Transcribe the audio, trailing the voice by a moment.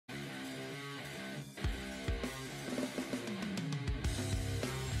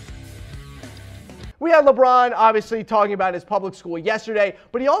we had LeBron obviously talking about his public school yesterday,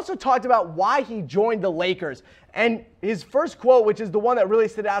 but he also talked about why he joined the Lakers. And his first quote, which is the one that really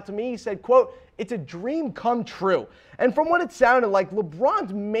stood out to me, he said, quote, "It's a dream come true." And from what it sounded like,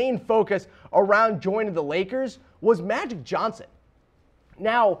 LeBron's main focus around joining the Lakers was Magic Johnson.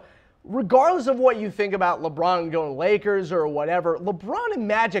 Now, regardless of what you think about LeBron going to Lakers or whatever, LeBron and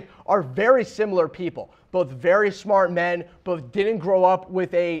Magic are very similar people. Both very smart men, both didn't grow up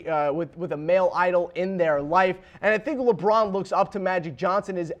with a male idol in their life. And I think LeBron looks up to Magic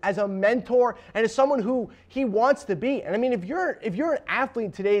Johnson as a mentor and as someone who he wants to be. And I mean, if you're an athlete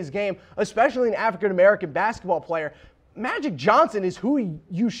in today's game, especially an African-American basketball player, Magic Johnson is who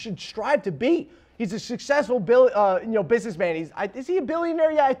you should strive to be. He's a successful businessman. Is he a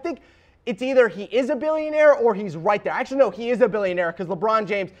billionaire? Yeah, I think it's either he is a billionaire or he's right there. Actually, no, he is a billionaire because LeBron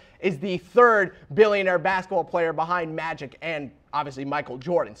James is the third billionaire basketball player behind Magic and obviously Michael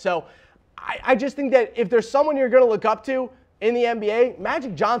Jordan. So I just think that if there's someone you're going to look up to in the NBA,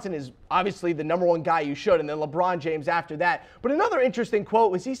 Magic Johnson is obviously the number one guy you should, and then LeBron James after that. But another interesting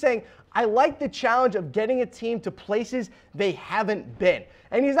quote was he saying, "I like the challenge of getting a team to places they haven't been."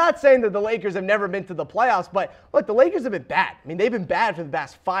 And he's not saying that the Lakers have never been to the playoffs, but look, the Lakers have been bad. I mean, they've been bad for the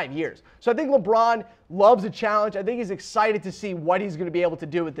past 5 years. So I think LeBron loves a challenge. I think he's excited to see what he's going to be able to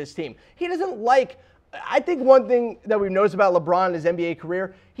do with this team. He doesn't like, I think one thing that we've noticed about LeBron in his NBA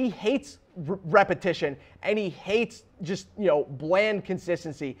career, he hates repetition and he hates just, bland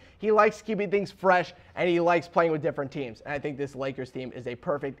consistency. He likes keeping things fresh and he likes playing with different teams. And I think this Lakers team is a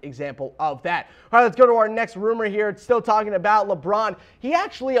perfect example of that. All right, let's go to our next rumor here. It's still talking about LeBron. He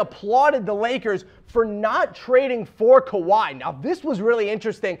actually applauded the Lakers for not trading for Kawhi. Now, this was really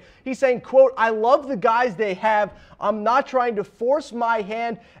interesting. He's saying, quote, "I love the guys they have. I'm not trying to force my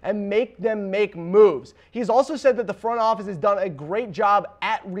hand and make them make moves." He's also said that the front office has done a great job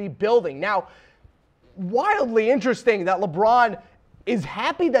at rebuilding. Now, wildly interesting that LeBron is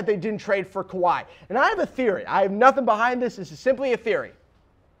happy that they didn't trade for Kawhi. And I have a theory. I have nothing behind this. This is simply a theory.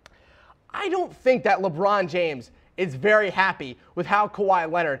 I don't think that LeBron James is very happy with how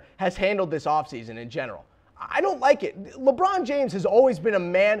Kawhi Leonard has handled this offseason in general. I don't like it. LeBron James has always been a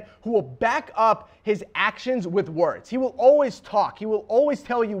man who will back up his actions with words. He will always talk. He will always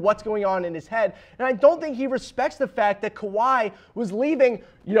tell you what's going on in his head. And I don't think he respects the fact that Kawhi was leaving,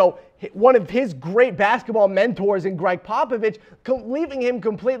 one of his great basketball mentors in Greg Popovich, leaving him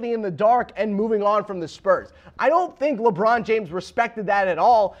completely in the dark and moving on from the Spurs. I don't think LeBron James respected that at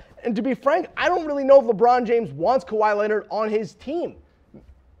all. And to be frank, I don't really know if LeBron James wants Kawhi Leonard on his team.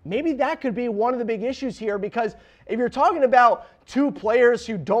 Maybe that could be one of the big issues here, because if you're talking about two players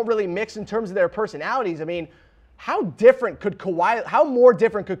who don't really mix in terms of their personalities, I mean, how more different could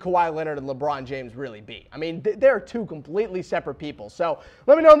Kawhi Leonard and LeBron James really be? I mean, they're two completely separate people. So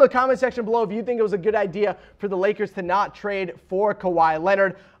let me know in the comment section below if you think it was a good idea for the Lakers to not trade for Kawhi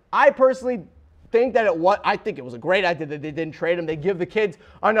Leonard. I personally think that I think it was a great idea that they didn't trade him. They give the kids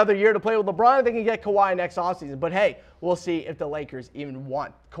another year to play with LeBron and they can get Kawhi next offseason. But hey, we'll see if the Lakers even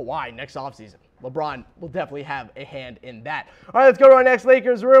want Kawhi next offseason. LeBron will definitely have a hand in that. All right, let's go to our next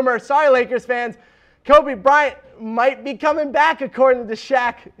Lakers rumor. Sorry, Lakers fans. Kobe Bryant might be coming back, according to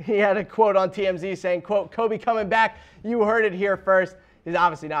Shaq. He had a quote on TMZ saying, quote, "Kobe coming back. You heard it here first." He's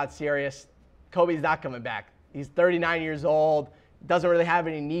obviously not serious. Kobe's not coming back. He's 39 years old. Doesn't really have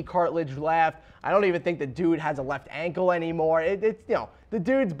any knee cartilage left. I don't even think the dude has a left ankle anymore. The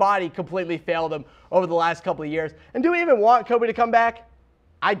dude's body completely failed him over the last couple of years. And do we even want Kobe to come back?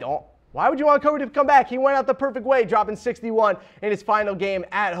 I don't. Why would you want Kobe to come back? He went out the perfect way, dropping 61 in his final game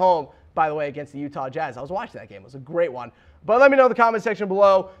at home, by the way, against the Utah Jazz. I was watching that game. It was a great one. But let me know in the comment section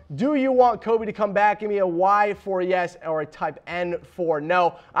below, do you want Kobe to come back? Give me a Y for yes or a type N for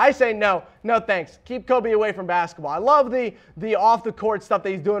no. I say no. No thanks. Keep Kobe away from basketball. I love the off-the-court stuff that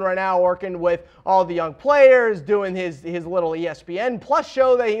he's doing right now, working with all the young players, doing his little ESPN Plus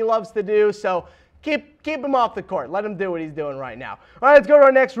show that he loves to do. So keep him off the court. Let him do what he's doing right now. All right, let's go to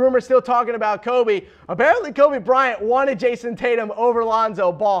our next rumor. Still talking about Kobe. Apparently, Kobe Bryant wanted Jayson Tatum over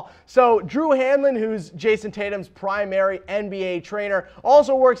Lonzo Ball. So Drew Hanlon, who's Jayson Tatum's primary NBA trainer,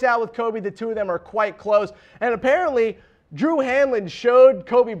 also works out with Kobe. The two of them are quite close. And apparently, Drew Hanlon showed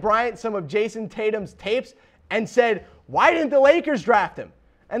Kobe Bryant some of Jayson Tatum's tapes and said, "Why didn't the Lakers draft him?"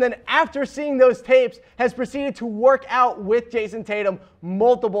 And then after seeing those tapes, has proceeded to work out with Jayson Tatum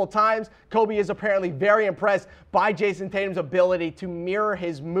multiple times. Kobe is apparently very impressed by Jayson Tatum's ability to mirror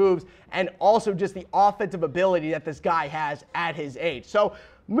his moves and also just the offensive ability that this guy has at his age. So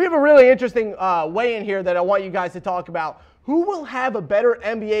we have a really interesting weigh-in here that I want you guys to talk about. Who will have a better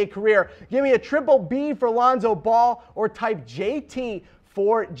NBA career? Give me a triple B for Lonzo Ball or type JT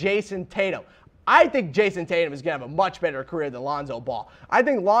for Jayson Tatum. I think Jayson Tatum is going to have a much better career than Lonzo Ball. I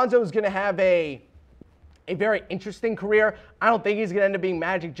think Lonzo is going to have a very interesting career. I don't think he's going to end up being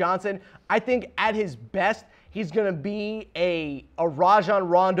Magic Johnson. I think at his best, he's going to be a Rajon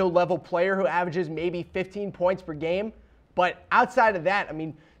Rondo level player who averages maybe 15 points per game. But outside of that, I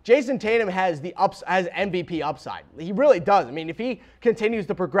mean, Jayson Tatum has MVP upside. He really does. I mean, if he continues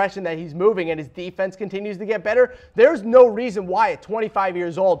the progression that he's moving and his defense continues to get better, there's no reason why at 25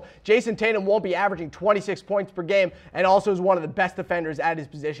 years old, Jayson Tatum won't be averaging 26 points per game and also is one of the best defenders at his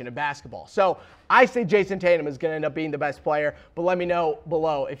position in basketball. So I say Jayson Tatum is going to end up being the best player, but let me know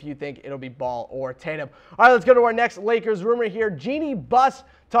below if you think it'll be Ball or Tatum. All right, let's go to our next Lakers rumor here. Jeanie Buss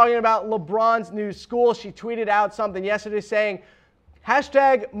talking about LeBron's new school. She tweeted out something yesterday saying,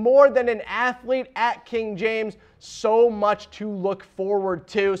 hashtag more than an athlete at King James, so much to look forward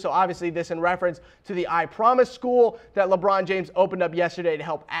to. So obviously this in reference to the I Promise school that LeBron James opened up yesterday to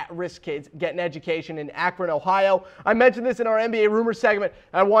help at-risk kids get an education in Akron, Ohio. I mentioned this in our NBA rumor segment,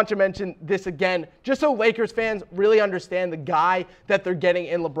 and I want to mention this again, just so Lakers fans really understand the guy that they're getting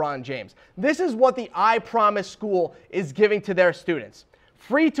in LeBron James. This is what the I Promise school is giving to their students.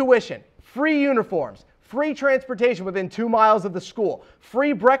 Free tuition, free uniforms, free transportation within 2 miles of the school,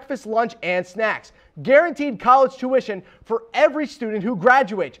 free breakfast, lunch, and snacks, guaranteed college tuition for every student who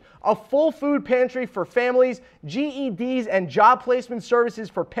graduates, a full food pantry for families, GEDs and job placement services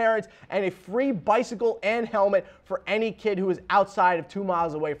for parents, and a free bicycle and helmet for any kid who is outside of 2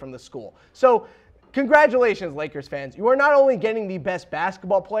 miles away from the school. So congratulations, Lakers fans. You are not only getting the best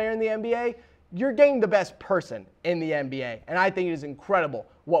basketball player in the NBA, you're getting the best person in the NBA. And I think it is incredible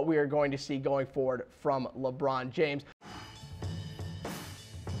what we are going to see going forward from LeBron James.